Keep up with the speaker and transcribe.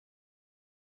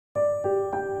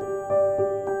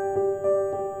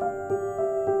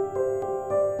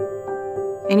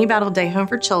Fannie Battle Day Home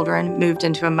for Children moved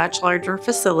into a much larger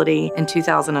facility in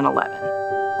 2011.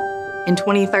 In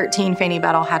 2013, Fannie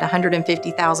Battle had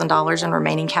 $150,000 in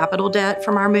remaining capital debt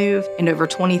from our move and over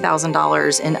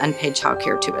 $20,000 in unpaid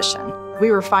childcare tuition. We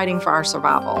were fighting for our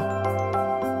survival.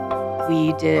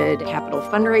 We did capital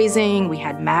fundraising, we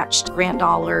had matched grant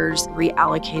dollars,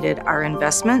 reallocated our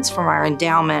investments from our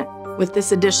endowment. With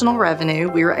this additional revenue,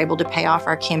 we were able to pay off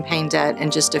our campaign debt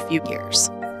in just a few years.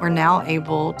 We're now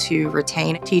able to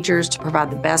retain teachers to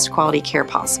provide the best quality care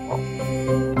possible.